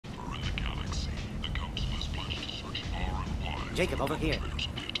Jacob, over here.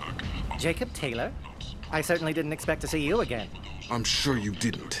 Jacob Taylor? I certainly didn't expect to see you again. I'm sure you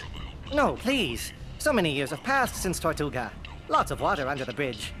didn't. No, please. So many years have passed since Tortuga. Lots of water under the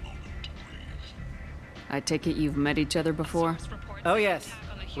bridge. I take it you've met each other before? Oh, yes.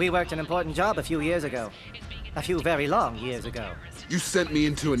 We worked an important job a few years ago. A few very long years ago. You sent me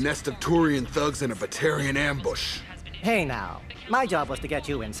into a nest of Turian thugs in a Batarian ambush. Hey now, my job was to get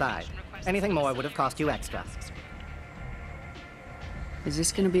you inside. Anything more would have cost you extra. Is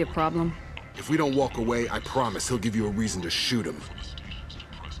this gonna be a problem? If we don't walk away, I promise he'll give you a reason to shoot him.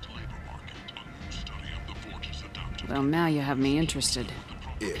 Well, now you have me interested.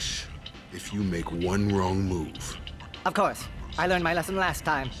 Ish. If you make one wrong move. Of course. I learned my lesson last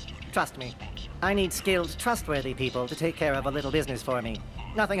time. Trust me. I need skilled, trustworthy people to take care of a little business for me.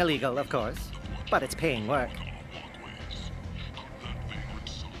 Nothing illegal, of course. But it's paying work.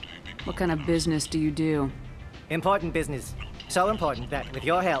 What kind of business do you do? Important business. So important that, with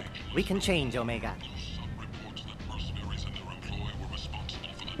your help, we can change Omega.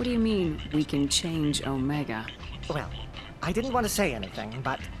 What do you mean, we can change Omega? Well, I didn't want to say anything,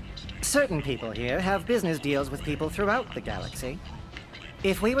 but certain people here have business deals with people throughout the galaxy.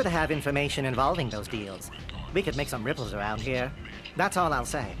 If we were to have information involving those deals, we could make some ripples around here. That's all I'll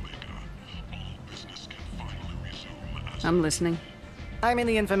say. I'm listening. I'm in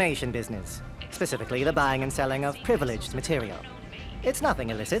the information business, specifically the buying and selling of privileged material. It's nothing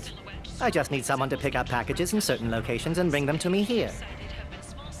illicit. I just need someone to pick up packages in certain locations and bring them to me here.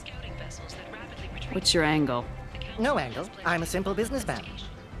 What's your angle? No angle. I'm a simple businessman.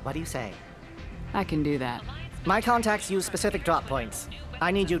 What do you say? I can do that. My contacts use specific drop points.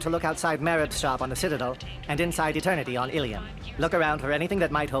 I need you to look outside Merib's shop on the Citadel and inside Eternity on Ilium. Look around for anything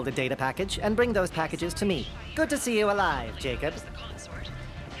that might hold a data package and bring those packages to me. Good to see you alive, Jacob.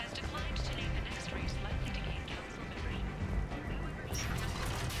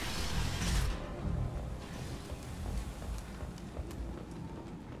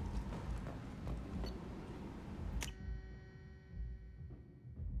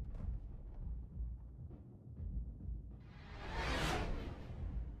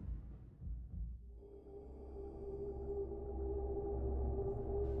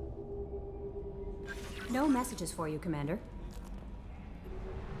 No messages for you, Commander.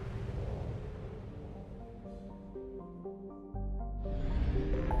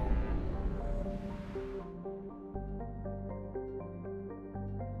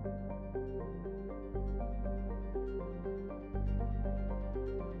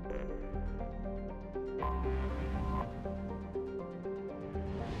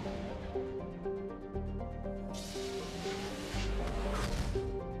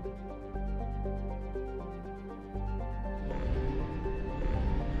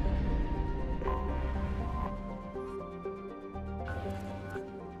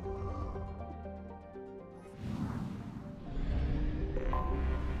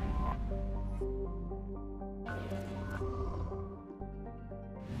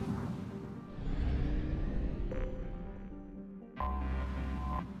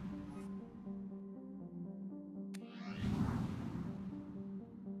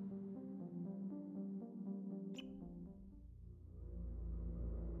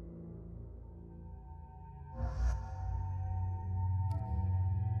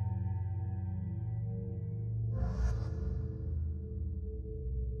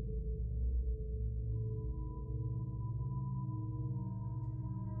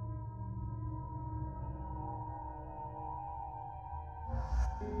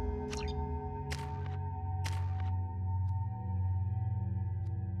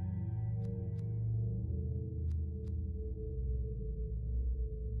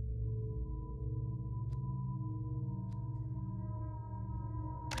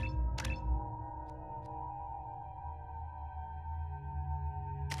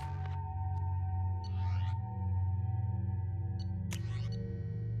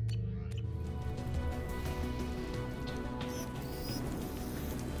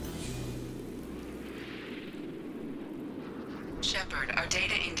 Shepard, our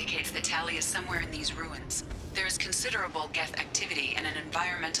data indicates that Tali is somewhere in these ruins. There is considerable Geth activity and an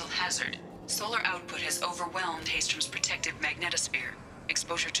environmental hazard. Solar output has overwhelmed Hastrom's protective magnetosphere.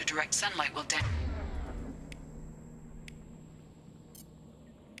 Exposure to direct sunlight will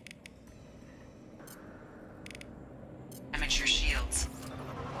damage your shields.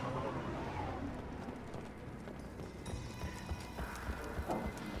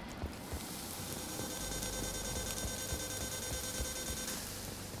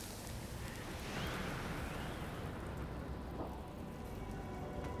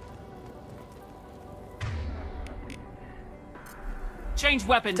 Change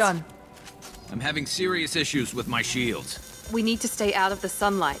weapons. Done. I'm having serious issues with my shields. We need to stay out of the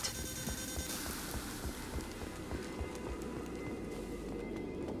sunlight.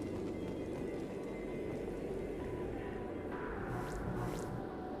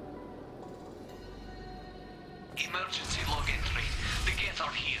 Emergency log entry. The Geth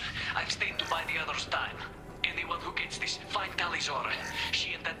are here. I've stayed to buy the others time. Anyone who gets this, find Tali's aura.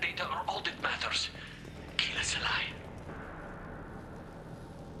 She and that data are all that matters. Kill us alive.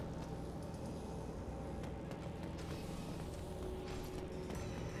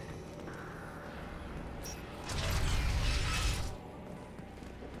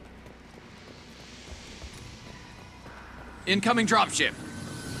 Incoming dropship.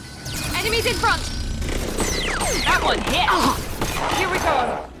 Enemies in front! That one hit! Here we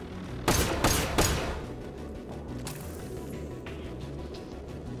go!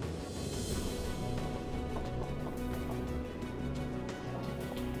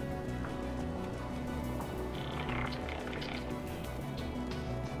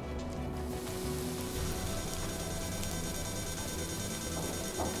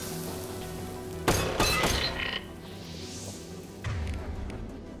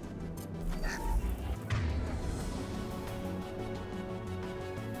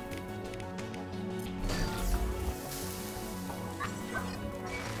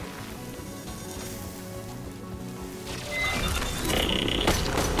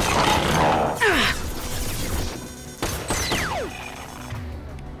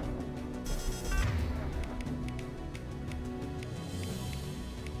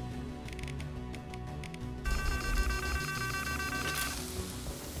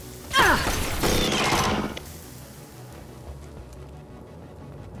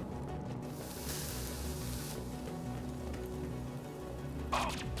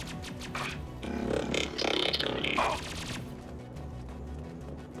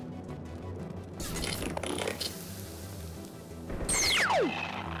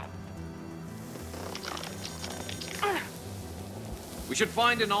 We should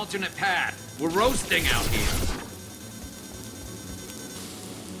find an alternate path. We're roasting out here.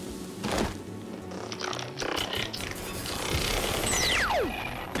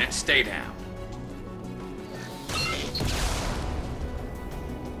 And stay down.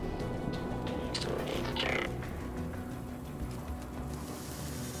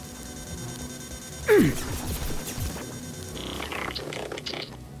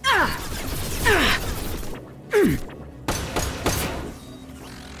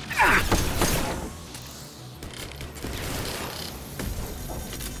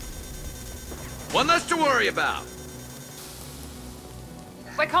 One less to worry about.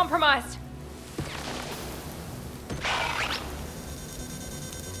 We're compromised.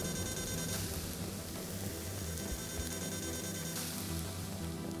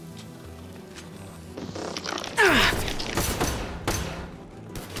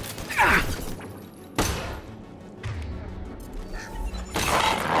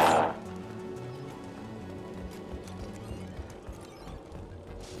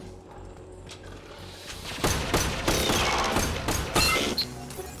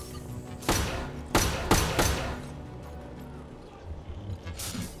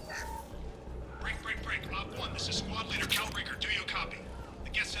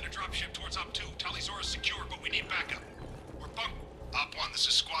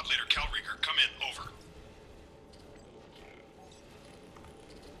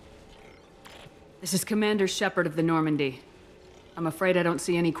 This is Commander Shepard of the Normandy. I'm afraid I don't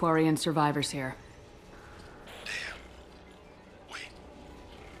see any Quarian survivors here. Damn. Wait.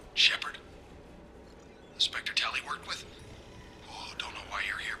 Shepard? Inspector Tali worked with? Oh, don't know why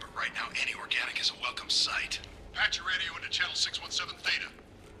you're here, but right now any organic is a welcome sight. Patch your radio into channel 617 Theta.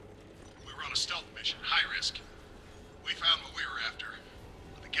 We were on a stealth mission, high risk. We found what we were after,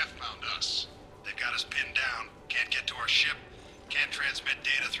 but the Geth found us. They've got us pinned down. Can't get to our ship. Can't transmit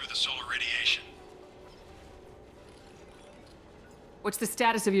data through the solar radiation. What's the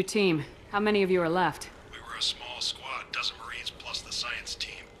status of your team? How many of you are left? We were a small squad, dozen Marines plus the science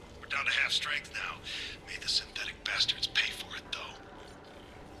team. We're down to half strength now. Made the synthetic bastards pay for it, though.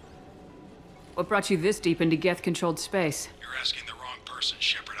 What brought you this deep into Geth-controlled space? You're asking the wrong person,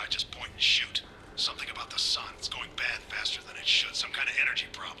 Shepard. I just point and shoot. Something about the sun. It's going bad faster than it should. Some kind of energy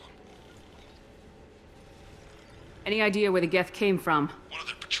problem. Any idea where the Geth came from? One of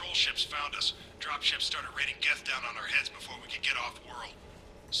their patrol ships found us. Dropships started raining Geth down on our heads before we could get off-world.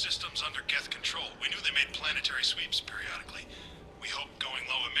 Systems under Geth control. We knew they made planetary sweeps periodically. We hoped going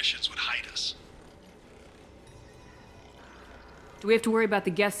low emissions would hide us. Do we have to worry about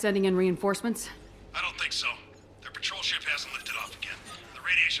the Geth sending in reinforcements? I don't think so. Their patrol ship hasn't lifted off again.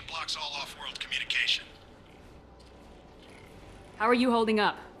 How are you holding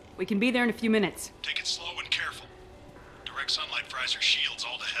up? We can be there in a few minutes. Take it slow and careful. Direct sunlight fries our shields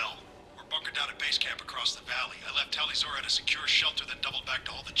all to hell. We're bunkered down at base camp across the valley. I left Tali at a secure shelter, then doubled back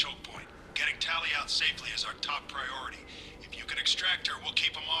to hold the choke point. Getting Tali out safely is our top priority. If you can extract her, we'll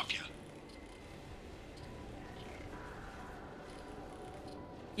keep him off you.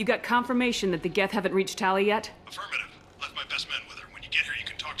 You got confirmation that the Geth haven't reached Tali yet? Affirmative. Left my best men with her. When you get here, you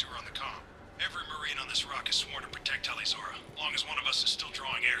can talk to her on the comm. Every Marine on this rock is sworn to protect Tali. As long as one of us is still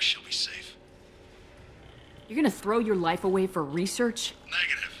drawing air, she'll be safe. You're gonna throw your life away for research?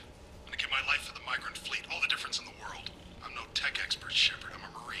 Negative. I'm gonna give my life for the migrant fleet. All the difference in the world. I'm no tech expert, Shepard. I'm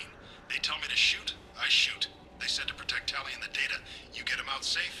a Marine. They tell me to shoot, I shoot. They said to protect Tali and the data. You get them out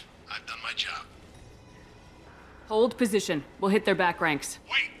safe, I've done my job. Hold position. We'll hit their back ranks.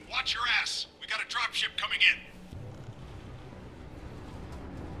 Wait! Watch your ass! We got a dropship coming in!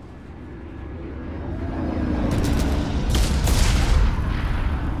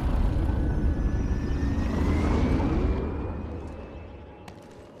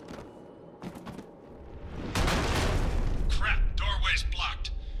 Crap! Doorway's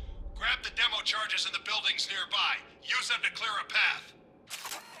blocked. Grab the demo charges in the buildings nearby. Use them to clear a path.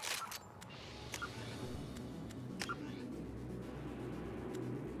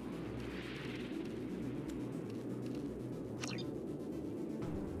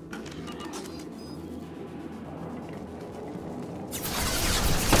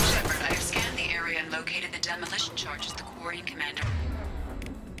 Located the demolition charges the Quarian commander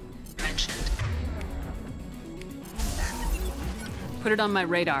mentioned. Put it on my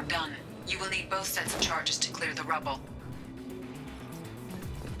radar. Done. You will need both sets of charges to clear the rubble.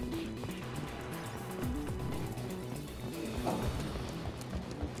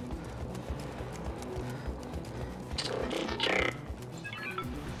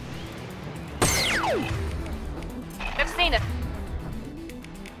 I've seen it.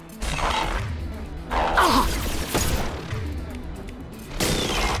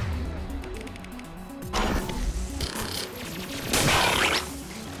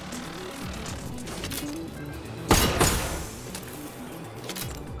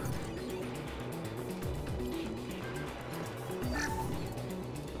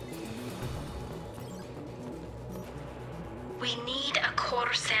 We need a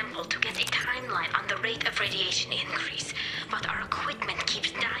core sample to get a timeline on the rate of radiation increase, but our equipment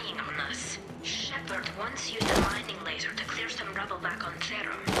keeps dying on us. Shepard once used a mining laser to clear some rubble back on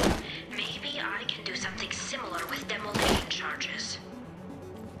Therum. Maybe I can do something similar with demolition charges.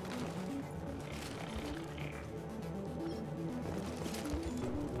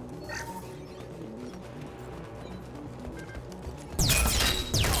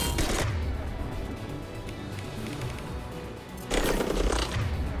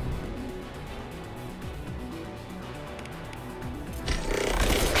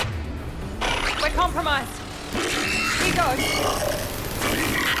 Compromised. Here goes.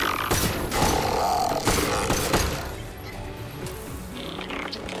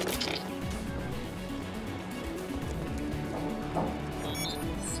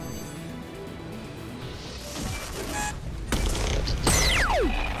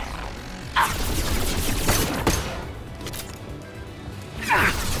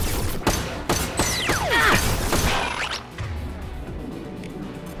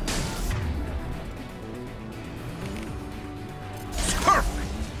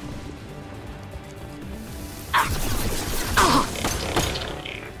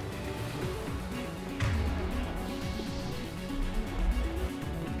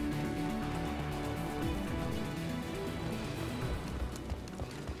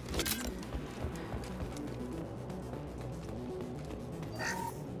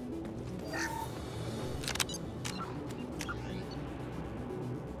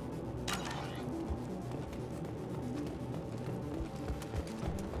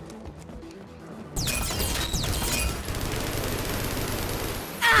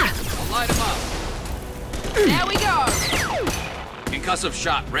 Light him up. There we go. Concussive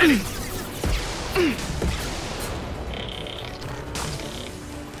shot ready.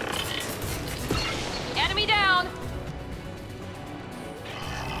 Enemy down.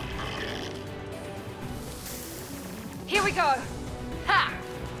 Here we go. Ha!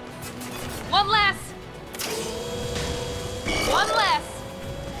 One less. One less.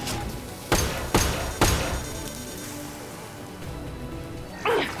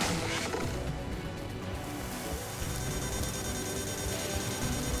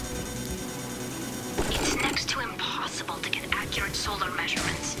 It's next to impossible to get accurate solar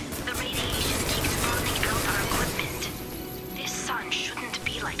measurements. The radiation keeps burning out our equipment. This sun shouldn't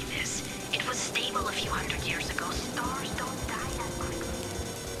be like this. It was stable a few hundred years ago. Stars don't die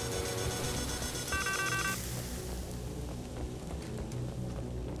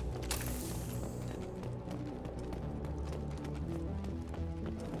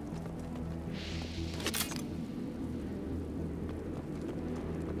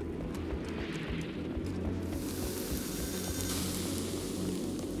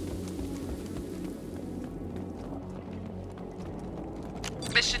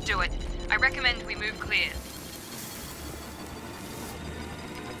should do it. I recommend we move clear.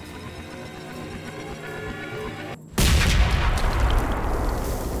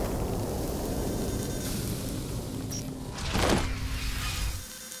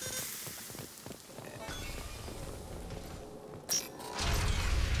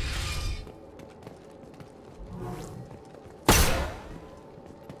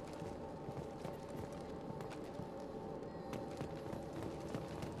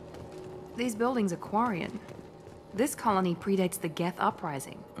 These buildings are Quarian. This colony predates the Geth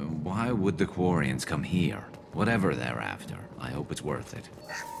uprising. Why would the Quarians come here? Whatever they're after, I hope it's worth it.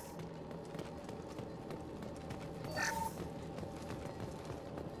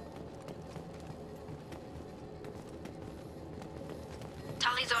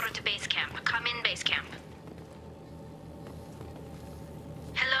 Tali's order to base camp. Come in, base camp.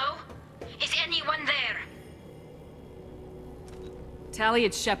 Hello? Is anyone there? Tali,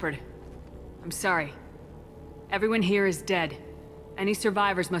 it's Shepard. I'm sorry. Everyone here is dead. Any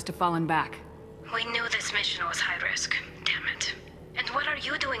survivors must have fallen back. We knew this mission was high risk. Damn it. And what are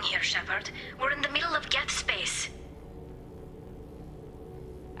you doing here, Shepard? We're in the middle of Geth space.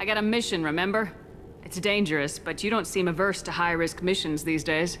 I got a mission, remember? It's dangerous, but you don't seem averse to high-risk missions these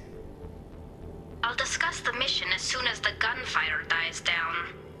days. I'll discuss the mission as soon as the gunfire dies down.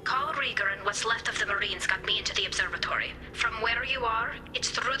 Call Rieger and what's left of the Marines got me into the observatory. From where you are,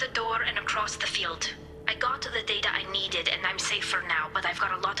 it's through the door and across the field. I got the data I needed and I'm safe for now, but I've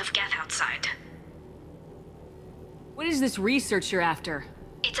got a lot of Geth outside. What is this research you're after?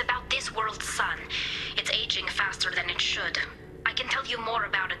 It's about this world's sun. It's aging faster than it should. I can tell you more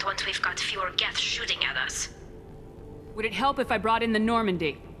about it once we've got fewer Geth shooting at us. Would it help if I brought in the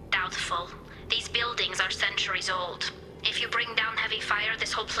Normandy? Doubtful. These buildings are centuries old. If you bring down heavy fire,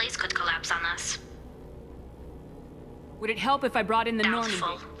 this whole place could collapse on us. Would it help if I brought in the Doubtful.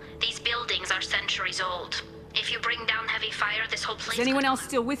 Normandy? These buildings are centuries old. If you bring down heavy fire, this whole place Is anyone else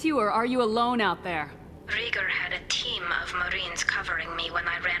still with you, or are you alone out there? Rieger had a team of Marines covering me when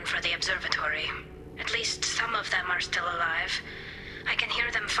I ran for the observatory. At least some of them are still alive. I can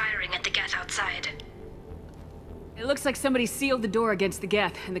hear them firing at the Geth outside. It looks like somebody sealed the door against the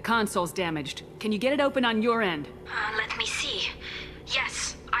Geth, and the console's damaged. Can you get it open on your end? Let me see.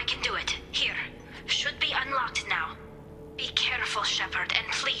 Yes, I can do it. Here. Should be unlocked now. Be careful, Shepard, and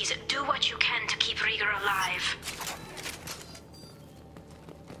please do what you can to keep Rieger alive.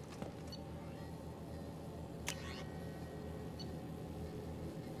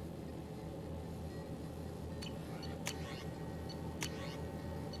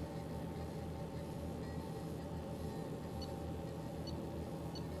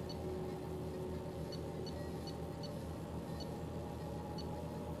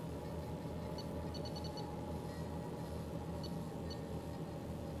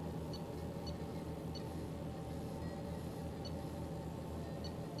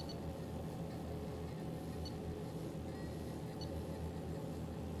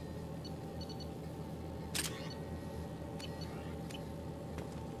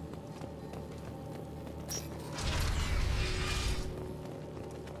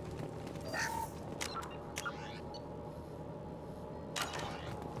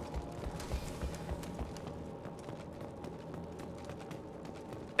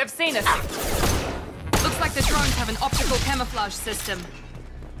 They've seen us. Looks like the drones have an optical camouflage system.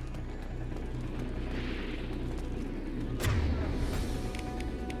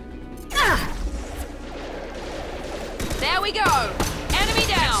 There we go. Enemy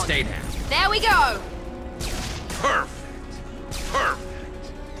down. Stay down. There we go. Perfect. Perfect.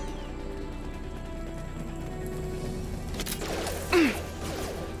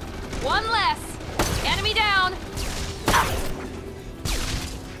 One less. Enemy down.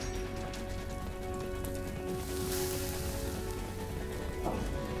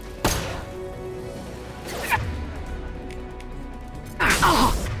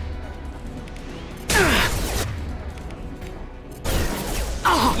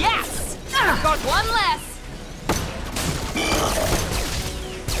 Yes! Got one less.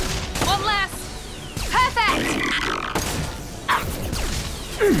 One less. Perfect!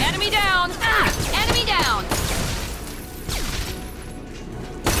 Enemy down. Enemy down.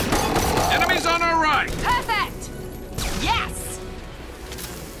 Enemies on our right. Perfect! Yes!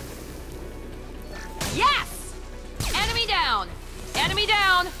 Yes! Enemy down! Enemy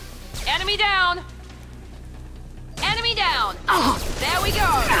down! Enemy down! Enemy down! There we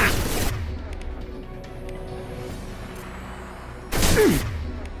go!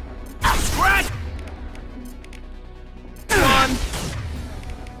 Scratch! One.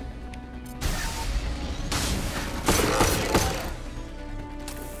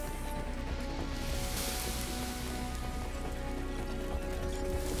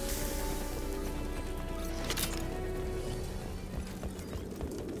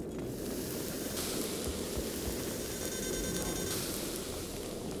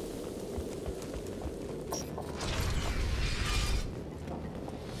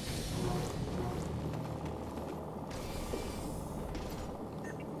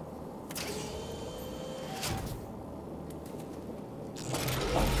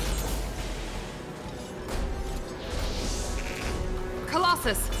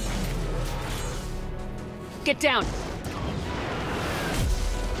 Colossus! Get down!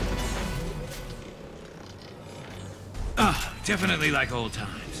 Ah, definitely like old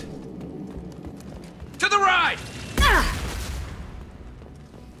times. To the right!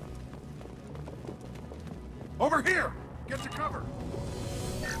 Over here! Get to cover!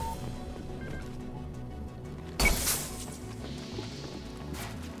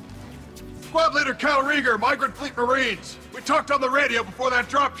 Squad Leader Cal Rieger, Migrant Fleet Marines. We talked on the radio before that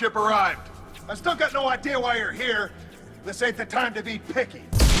dropship arrived. I still got no idea why you're here. This ain't the time to be picky.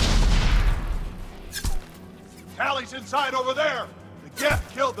 Tali's inside over there. The Geth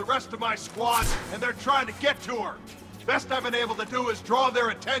killed the rest of my squad, and they're trying to get to her. Best I've been able to do is draw their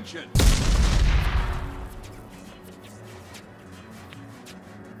attention.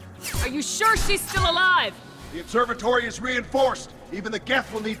 Are you sure she's still alive? The observatory is reinforced. Even the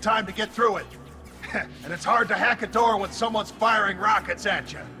Geth will need time to get through it. And it's hard to hack a door when someone's firing rockets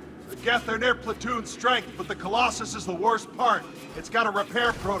at you. The Geth are near platoon strength, but the Colossus is the worst part. It's got a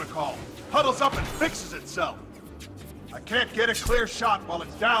repair protocol. Huddles up and fixes itself. I can't get a clear shot while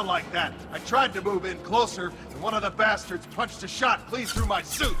it's down like that. I tried to move in closer, and one of the bastards punched a shot clean through my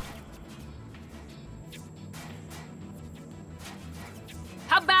suit.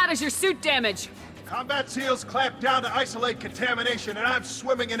 How bad is your suit damage? Combat SEALs clamp down to isolate contamination, and I'm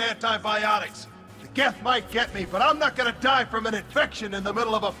swimming in antibiotics. The Geth might get me, but I'm not gonna die from an infection in the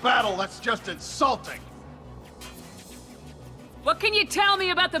middle of a battle. That's just insulting. What can you tell me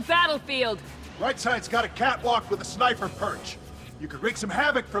about the battlefield? Right side's got a catwalk with a sniper perch. You could wreak some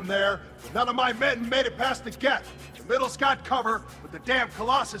havoc from there, but none of my men made it past the Geth. The middle's got cover, but the damn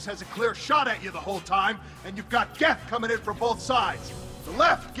Colossus has a clear shot at you the whole time, and you've got Geth coming in from both sides. The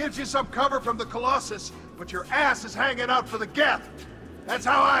left gives you some cover from the Colossus, but your ass is hanging out for the Geth. That's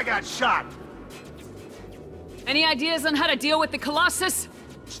how I got shot. Any ideas on how to deal with the Colossus?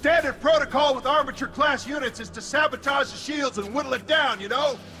 Standard protocol with armature-class units is to sabotage the shields and whittle it down, you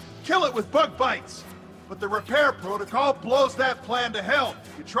know? Kill it with bug bites. But the repair protocol blows that plan to hell.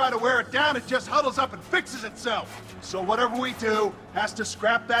 You try to wear it down, it just huddles up and fixes itself. So whatever we do has to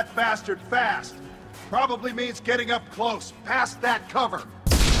scrap that bastard fast. Probably means getting up close, past that cover.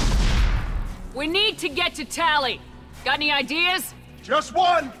 We need to get to Tali. Got any ideas? Just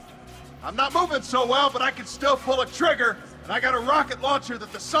one. I'm not moving so well, but I can still pull a trigger, and I got a rocket launcher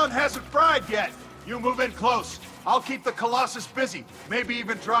that the sun hasn't fried yet. You move in close. I'll keep the Colossus busy, maybe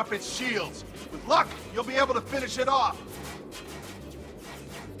even drop its shields. With luck, you'll be able to finish it off.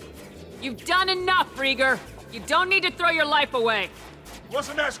 You've done enough, Rieger. You don't need to throw your life away.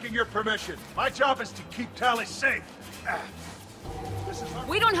 Wasn't asking your permission. My job is to keep Tali safe.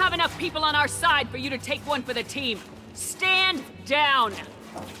 We don't have enough people on our side for you to take one for the team. Stand down.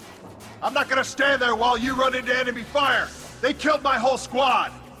 I'm not gonna stand there while you run into enemy fire. They killed my whole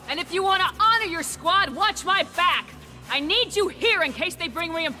squad. And if you want to honor your squad, watch my back. I need you here in case they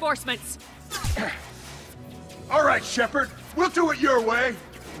bring reinforcements. All right, Shepard. We'll do it your way.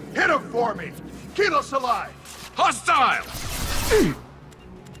 Hit him for me. Kilos alive. Hostile!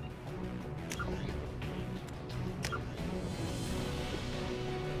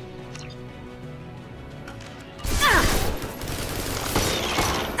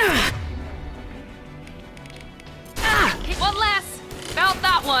 One less. Felt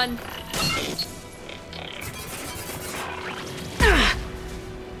that one.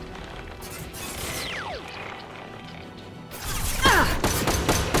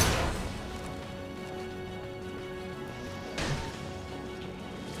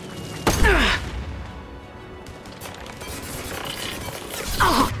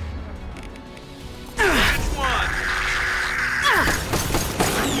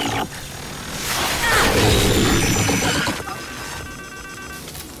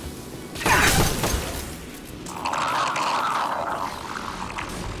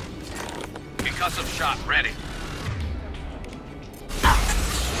 Concussive shot ready.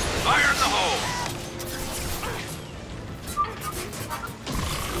 Fire in the hole!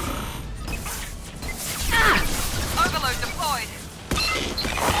 Overload deployed.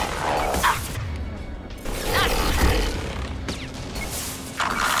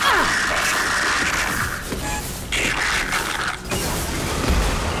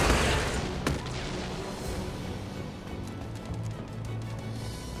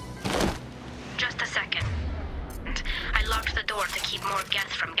 Just a second. I locked the door to keep more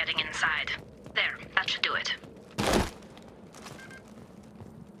Geth from getting inside. There, that should do it.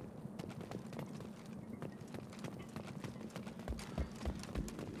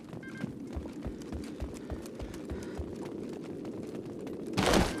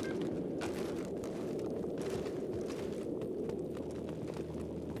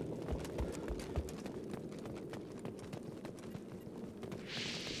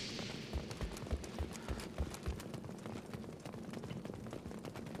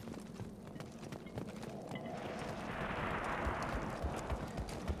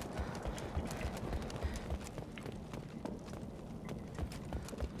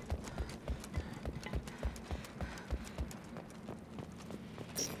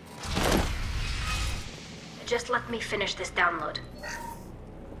 Just let me finish this download.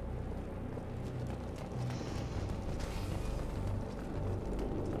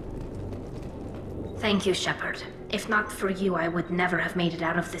 Thank you, Shepard. If not for you, I would never have made it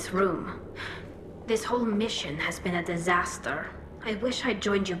out of this room. This whole mission has been a disaster. I wish I'd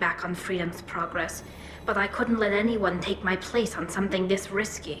joined you back on Freedom's Progress, but I couldn't let anyone take my place on something this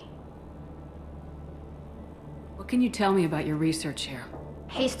risky. What can you tell me about your research here?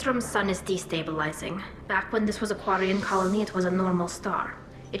 Haystrom's sun is destabilizing. Back when this was a Quarian colony, it was a normal star.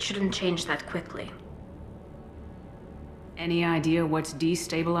 It shouldn't change that quickly. Any idea what's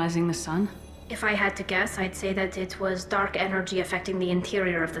destabilizing the sun? If I had to guess, I'd say that it was dark energy affecting the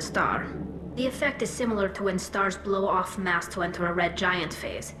interior of the star. The effect is similar to when stars blow off mass to enter a red giant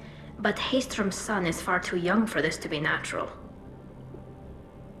phase, but Haystrom's sun is far too young for this to be natural.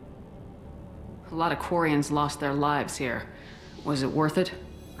 A lot of Quarians lost their lives here. Was it worth it?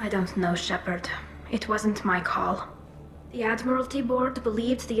 I don't know, Shepard. It wasn't my call. The Admiralty Board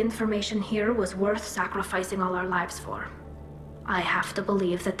believed the information here was worth sacrificing all our lives for. I have to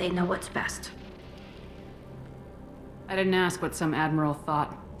believe that they know what's best. I didn't ask what some admiral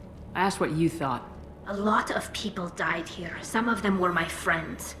thought. I asked what you thought. A lot of people died here. Some of them were my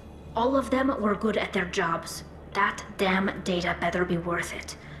friends. All of them were good at their jobs. That damn data better be worth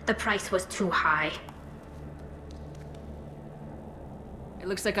it. The price was too high. It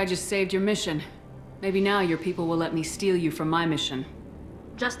looks like I just saved your mission. Maybe now your people will let me steal you from my mission.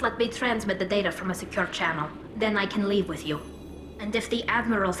 Just let me transmit the data from a secure channel. Then I can leave with you. And if the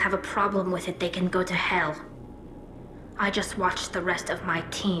admirals have a problem with it, they can go to hell. I just watched the rest of my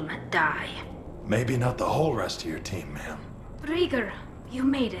team die. Maybe not the whole rest of your team, ma'am. Rieger, you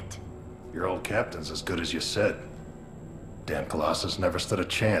made it. Your old captain's as good as you said. Damn Colossus never stood a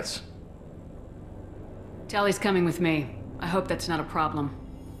chance. Tali's coming with me. I hope that's not a problem.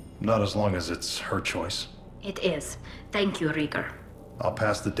 Not as long as it's her choice. It is. Thank you, Rieger. I'll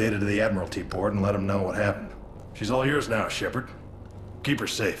pass the data to the Admiralty Board and let them know what happened. She's all yours now, Shepard. Keep her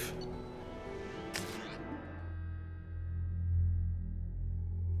safe.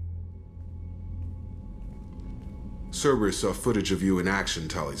 Cerberus saw footage of you in action,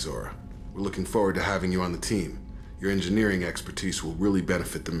 Tali Zora. We're looking forward to having you on the team. Your engineering expertise will really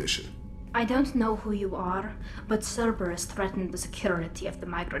benefit the mission. I don't know who you are, but Cerberus threatened the security of the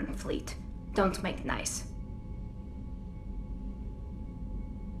migrant fleet. Don't make nice.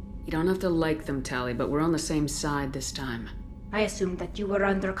 You don't have to like them, Tali, but we're on the same side this time. I assumed that you were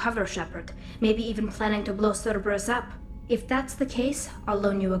undercover, Shepard. Maybe even planning to blow Cerberus up. If that's the case, I'll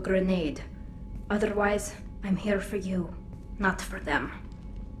loan you a grenade. Otherwise, I'm here for you, not for them.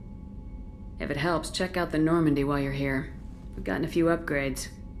 If it helps, check out the Normandy while you're here. We've gotten a few upgrades.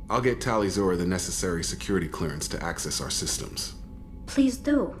 I'll get Tali Zora the necessary security clearance to access our systems. Please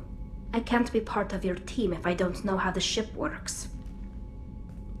do. I can't be part of your team if I don't know how the ship works.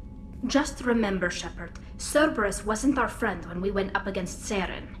 Just remember, Shepard, Cerberus wasn't our friend when we went up against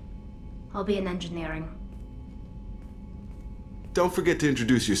Saren. I'll be in engineering. Don't forget to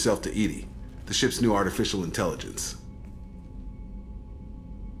introduce yourself to Edie, the ship's new artificial intelligence.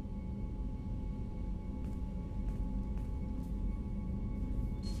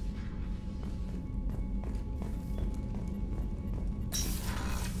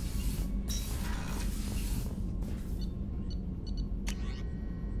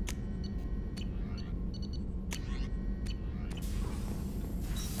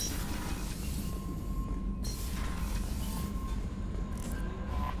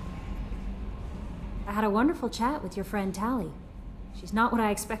 I had a wonderful chat with your friend Tali. She's not what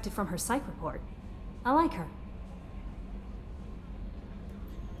I expected from her psych report. I like her.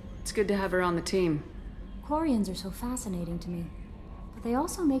 It's good to have her on the team. Quarians are so fascinating to me, but they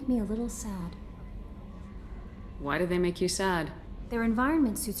also make me a little sad. Why do they make you sad? Their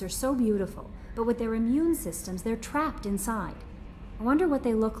environment suits are so beautiful, but with their immune systems, they're trapped inside. I wonder what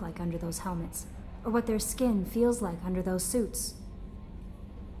they look like under those helmets, or what their skin feels like under those suits.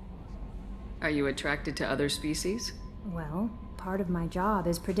 Are you attracted to other species? Well, part of my job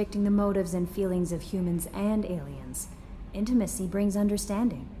is predicting the motives and feelings of humans and aliens. Intimacy brings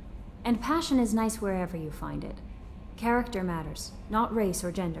understanding. And passion is nice wherever you find it. Character matters, not race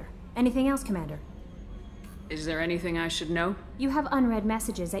or gender. Anything else, Commander? Is there anything I should know? You have unread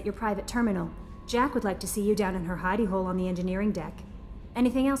messages at your private terminal. Jack would like to see you down in her hidey hole on the engineering deck.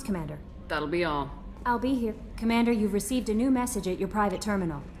 Anything else, Commander? That'll be all. I'll be here. Commander, you've received a new message at your private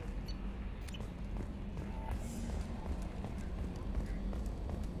terminal.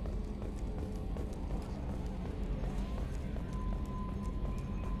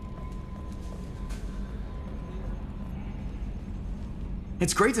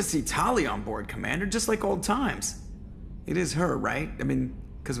 It's great to see Tali on board, Commander, just like old times. It is her, right? I mean,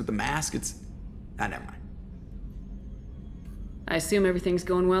 because with the mask, it's... Ah, never mind. I assume everything's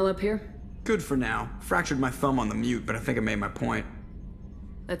going well up here? Good for now. Fractured my thumb on the mute, but I think I made my point.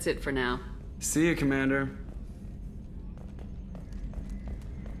 That's it for now. See you, Commander.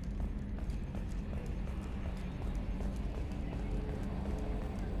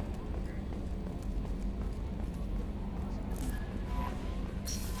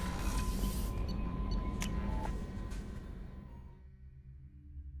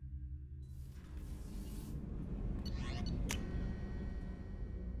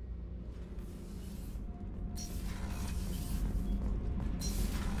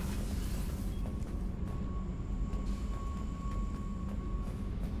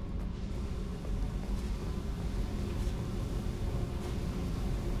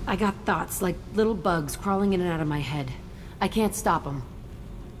 I got thoughts like little bugs crawling in and out of my head. I can't stop them.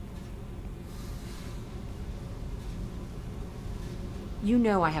 You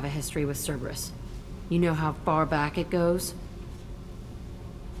know I have a history with Cerberus. You know how far back it goes?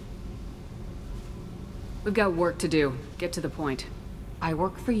 We've got work to do. Get to the point. I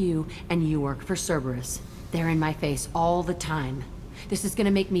work for you, and you work for Cerberus. They're in my face all the time. This is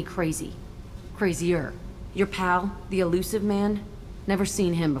gonna make me crazy. Crazier. Your pal, the elusive man? Never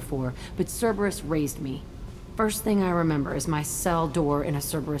seen him before, but Cerberus raised me. First thing I remember is my cell door in a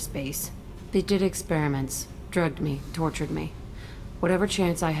Cerberus base. They did experiments, drugged me, tortured me. Whatever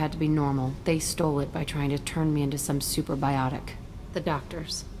chance I had to be normal, they stole it by trying to turn me into some superbiotic. The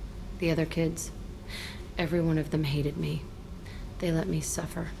doctors, the other kids, every one of them hated me. They let me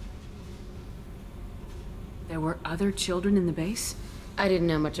suffer. There were other children in the base? I didn't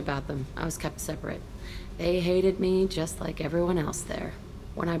know much about them. I was kept separate. They hated me just like everyone else there.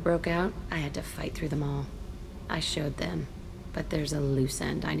 When I broke out, I had to fight through them all. I showed them, but there's a loose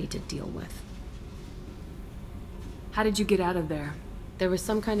end I need to deal with. How did you get out of there? There was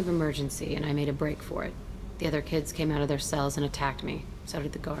some kind of emergency, and I made a break for it. The other kids came out of their cells and attacked me. So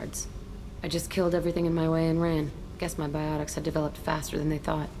did the guards. I just killed everything in my way and ran. Guess my biotics had developed faster than they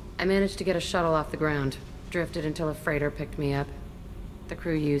thought. I managed to get a shuttle off the ground. Drifted until a freighter picked me up. The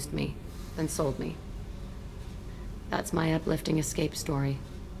crew used me, then sold me. That's my uplifting escape story.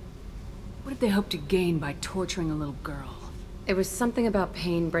 What did they hope to gain by torturing a little girl? It was something about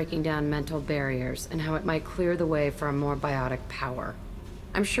pain breaking down mental barriers and how it might clear the way for a more biotic power.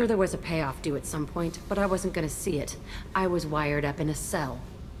 I'm sure there was a payoff due at some point, but I wasn't gonna see it. I was wired up in a cell.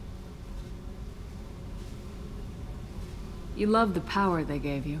 You loved the power they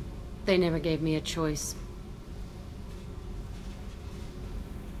gave you. They never gave me a choice.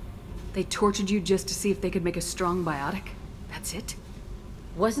 They tortured you just to see if they could make a strong biotic? That's it?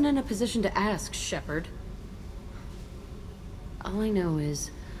 Wasn't in a position to ask, Shepard. All I know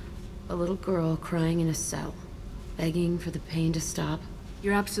is a little girl crying in a cell, begging for the pain to stop.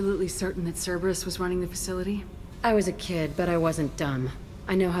 You're absolutely certain that Cerberus was running the facility? I was a kid, but I wasn't dumb.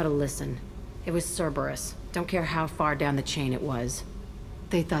 I know how to listen. It was Cerberus. Don't care how far down the chain it was.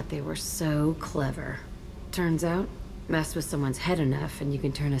 They thought they were so clever. Turns out, mess with someone's head enough and you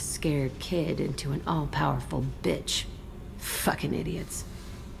can turn a scared kid into an all-powerful bitch. Fucking idiots.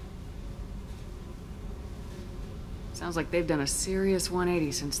 Sounds like they've done a serious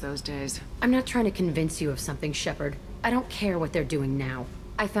 180 since those days. I'm not trying to convince you of something, Shepard. I don't care what they're doing now.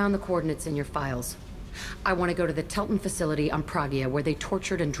 I found the coordinates in your files. I want to go to the Telton facility on Pragia where they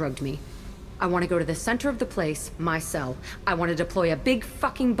tortured and drugged me. I want to go to the center of the place, my cell. I want to deploy a big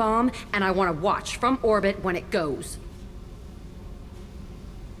fucking bomb, and I want to watch from orbit when it goes.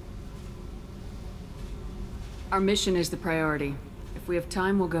 Our mission is the priority. If we have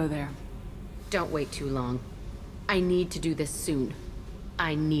time, we'll go there. Don't wait too long. I need to do this soon.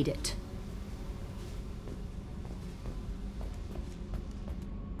 I need it.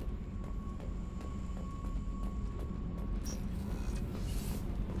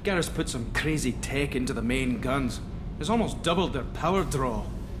 Garrus put some crazy tech into the main guns. It's almost doubled their power draw.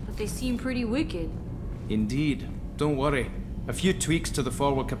 But they seem pretty wicked. Indeed. Don't worry. A few tweaks to the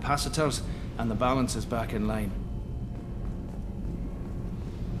forward capacitors, and the balance is back in line.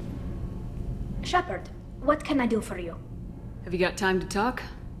 Shepard, what can I do for you? Have you got time to talk?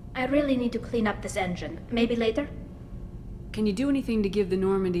 I really need to clean up this engine. Maybe later? Can you do anything to give the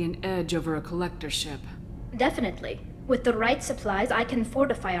Normandy an edge over a collector ship? Definitely. With the right supplies, I can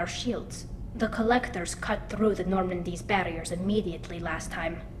fortify our shields. The collectors cut through the Normandy's barriers immediately last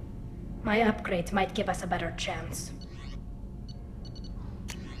time. My upgrades might give us a better chance.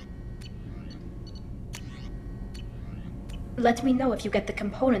 Let me know if you get the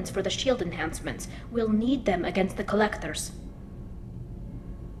components for the shield enhancements. We'll need them against the collectors.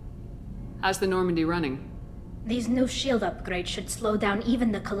 How's the Normandy running? These new shield upgrades should slow down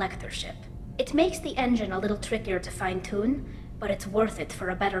even the collector ship. It makes the engine a little trickier to fine-tune, but it's worth it for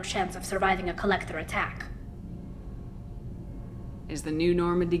a better chance of surviving a collector attack. Is the new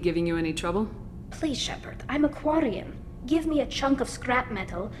Normandy giving you any trouble? Please, Shepard, I'm a Quarian. Give me a chunk of scrap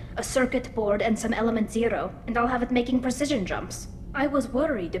metal, a circuit board, and some element zero, and I'll have it making precision jumps. I was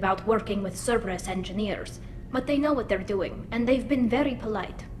worried about working with Cerberus engineers, but they know what they're doing, and they've been very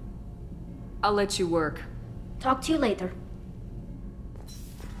polite. I'll let you work. Talk to you later.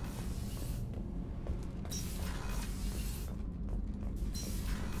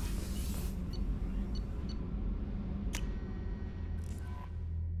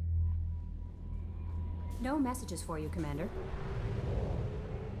 No messages for you, Commander.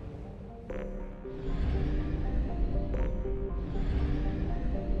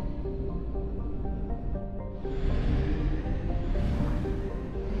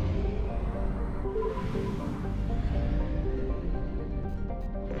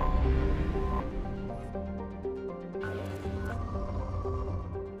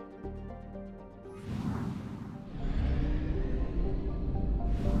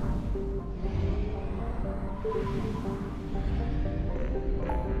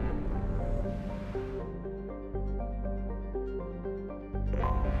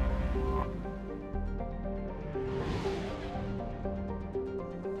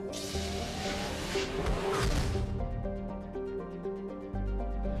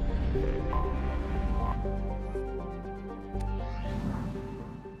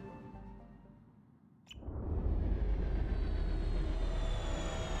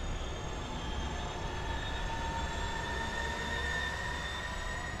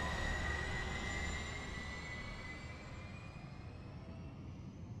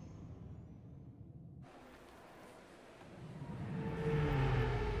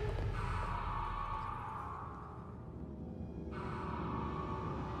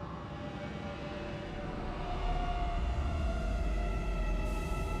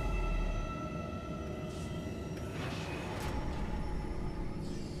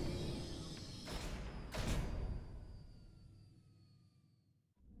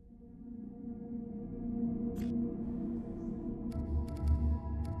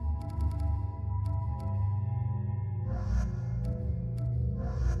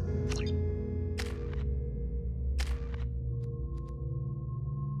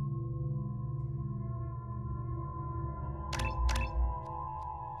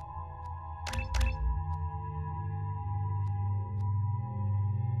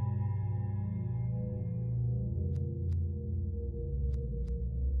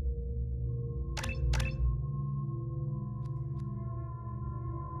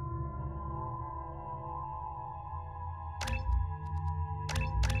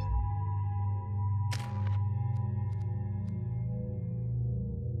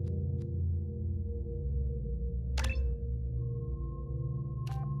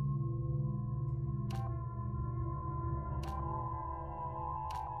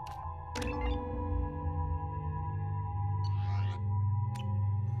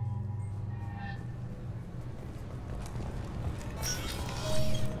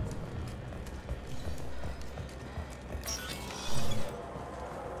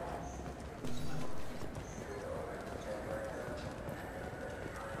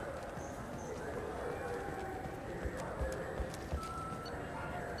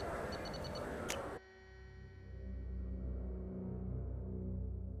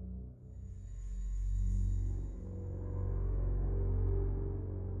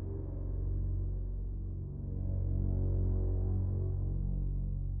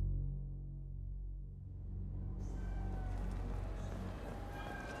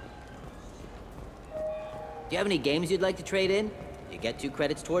 Do you have any games you'd like to trade in? You get 2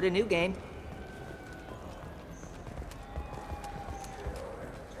 credits toward a new game.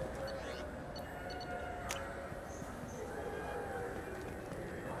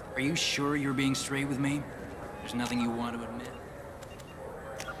 Are you sure you're being straight with me? There's nothing you want to admit?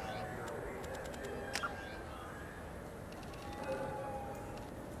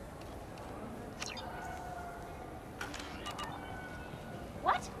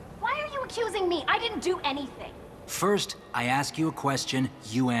 What? Why are you accusing me? I didn't do anything. First, I ask you a question,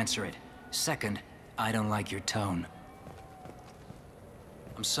 you answer it. Second, I don't like your tone.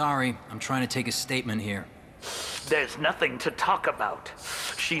 I'm sorry, I'm trying to take a statement here. There's nothing to talk about.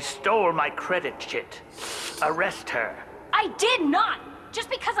 She stole my credit chit. Arrest her. I did not! Just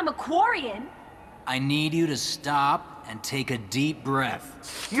because I'm a Quarian! I need you to stop and take a deep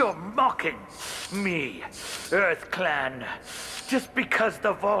breath. You're mocking me, Earth Clan. just because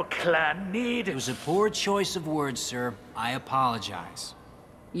the Vol clan need... It was a poor choice of words, sir. I apologize.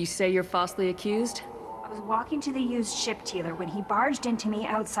 You say you're falsely accused? I was walking to the used ship dealer when he barged into me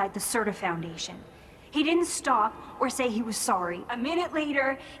outside the Serta Foundation. He didn't stop or say he was sorry. A minute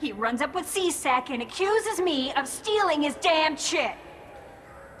later, he runs up with C-Sec and accuses me of stealing his damn chit.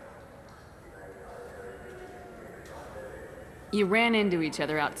 You ran into each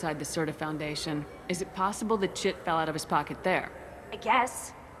other outside the Serta Foundation. Is it possible the chit fell out of his pocket there? I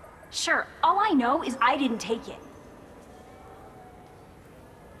guess. Sure, all I know is I didn't take it.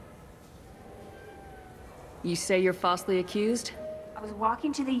 You say you're falsely accused? I was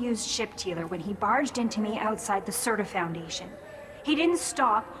walking to the used ship dealer when he barged into me outside the Serta Foundation. He didn't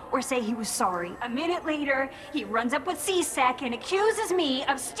stop or say he was sorry. A minute later, he runs up with C-Sec and accuses me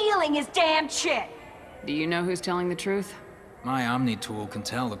of stealing his damn chit. Do you know who's telling the truth? My Omni tool can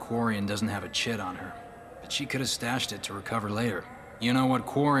tell the Quarian doesn't have a chit on her, but she could have stashed it to recover later. You know what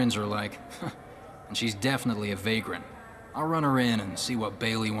Quarians are like, and she's definitely a vagrant. I'll run her in and see what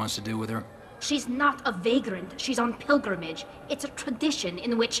Bailey wants to do with her. She's not a vagrant. She's on pilgrimage. It's a tradition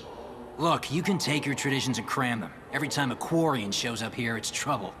in which... Look, you can take your traditions and cram them. Every time a Quarian shows up here, it's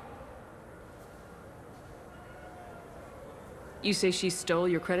trouble. You say she stole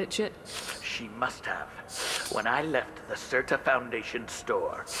your credit chit? She must have. When I left the Serta Foundation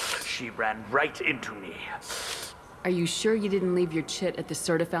store, she ran right into me. Are you sure you didn't leave your chit at the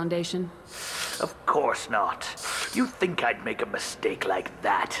Serta Foundation? Of course not. You think I'd make a mistake like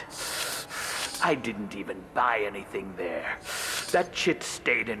that? I didn't even buy anything there. That chit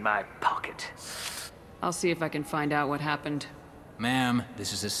stayed in my pocket. I'll see if I can find out what happened. Ma'am,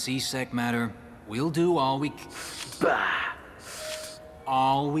 this is a C-Sec matter. We'll do all we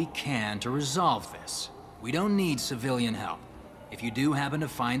can to resolve this. We don't need civilian help. If you do happen to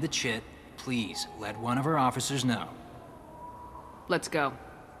find the chit, please let one of our officers know. Let's go.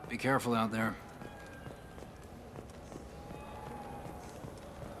 Be careful out there.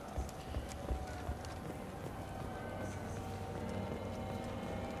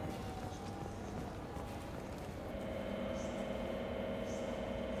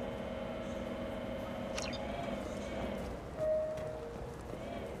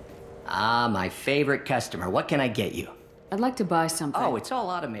 Ah, my favorite customer. What can I get you? I'd like to buy something. Oh, it's all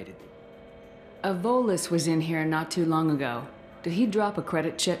automated. A Volus was in here not too long ago. Did he drop a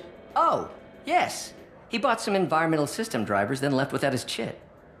credit chit? Oh, yes. He bought some environmental system drivers, then left without his chit.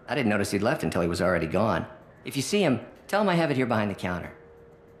 I didn't notice he'd left until he was already gone. If you see him, tell him I have it here behind the counter.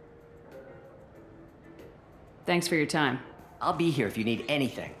 Thanks for your time. I'll be here if you need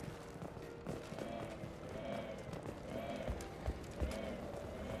anything.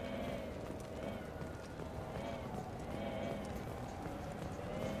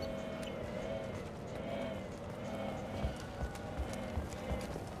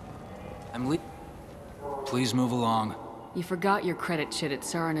 Please move along. You forgot your credit chit at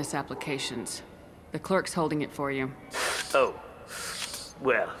Saranus Applications. The clerk's holding it for you. Oh.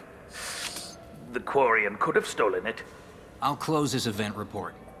 Well, the Quarian could have stolen it. I'll close this event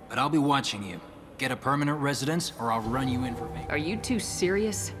report, but I'll be watching you. Get a permanent residence, or I'll run you in for me. Are you too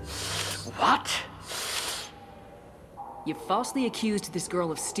serious? What? You falsely accused this girl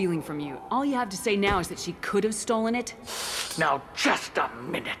of stealing from you. All you have to say now is that she could have stolen it? Now, just a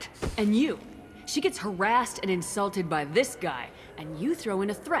minute. And you. She gets harassed and insulted by this guy, and you throw in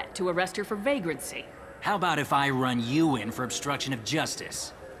a threat to arrest her for vagrancy. How about if I run you in for obstruction of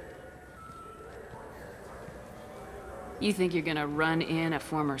justice? You think you're gonna run in a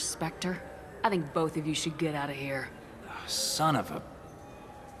former Spectre? I think both of you should get out of here. Son of a...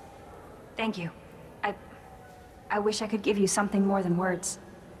 Thank you. I wish I could give you something more than words.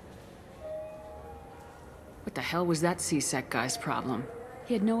 What the hell was that C-Sec guy's problem?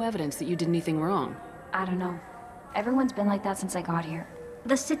 He had no evidence that you did anything wrong. I don't know. Everyone's been like that since I got here.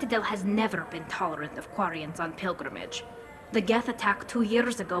 The Citadel has never been tolerant of Quarians on pilgrimage. The Geth attack 2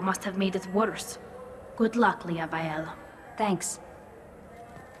 years ago must have made it worse. Good luck, Leah Bael. Thanks.